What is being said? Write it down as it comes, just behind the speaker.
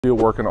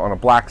Working on a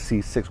black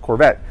C6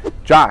 Corvette.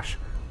 Josh,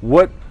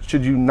 what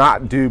should you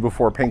not do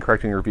before paint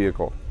correcting your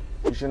vehicle?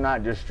 You should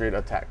not just straight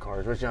attack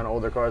cars, especially on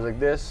older cars like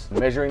this.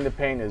 Measuring the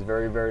paint is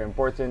very, very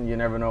important. You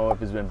never know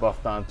if it's been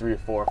buffed on 3,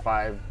 4,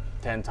 5,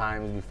 10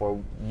 times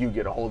before you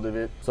get a hold of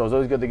it. So it's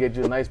always good to get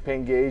you a nice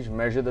paint gauge,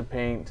 measure the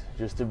paint,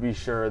 just to be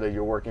sure that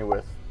you're working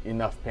with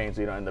enough paint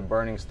so you don't end up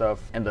burning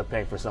stuff, end up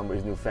paying for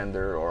somebody's new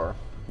fender or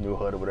new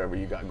hood or whatever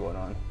you got going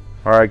on.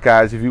 All right,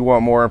 guys, if you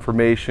want more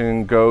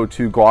information, go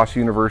to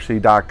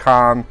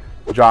glossuniversity.com.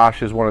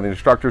 Josh is one of the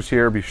instructors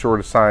here. Be sure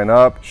to sign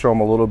up, show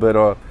him a little bit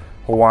of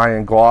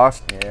Hawaiian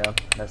gloss. Yeah,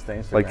 that's the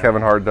Instagram. Like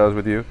Kevin Hart does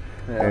with you.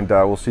 Yeah. And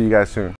we'll see you guys soon.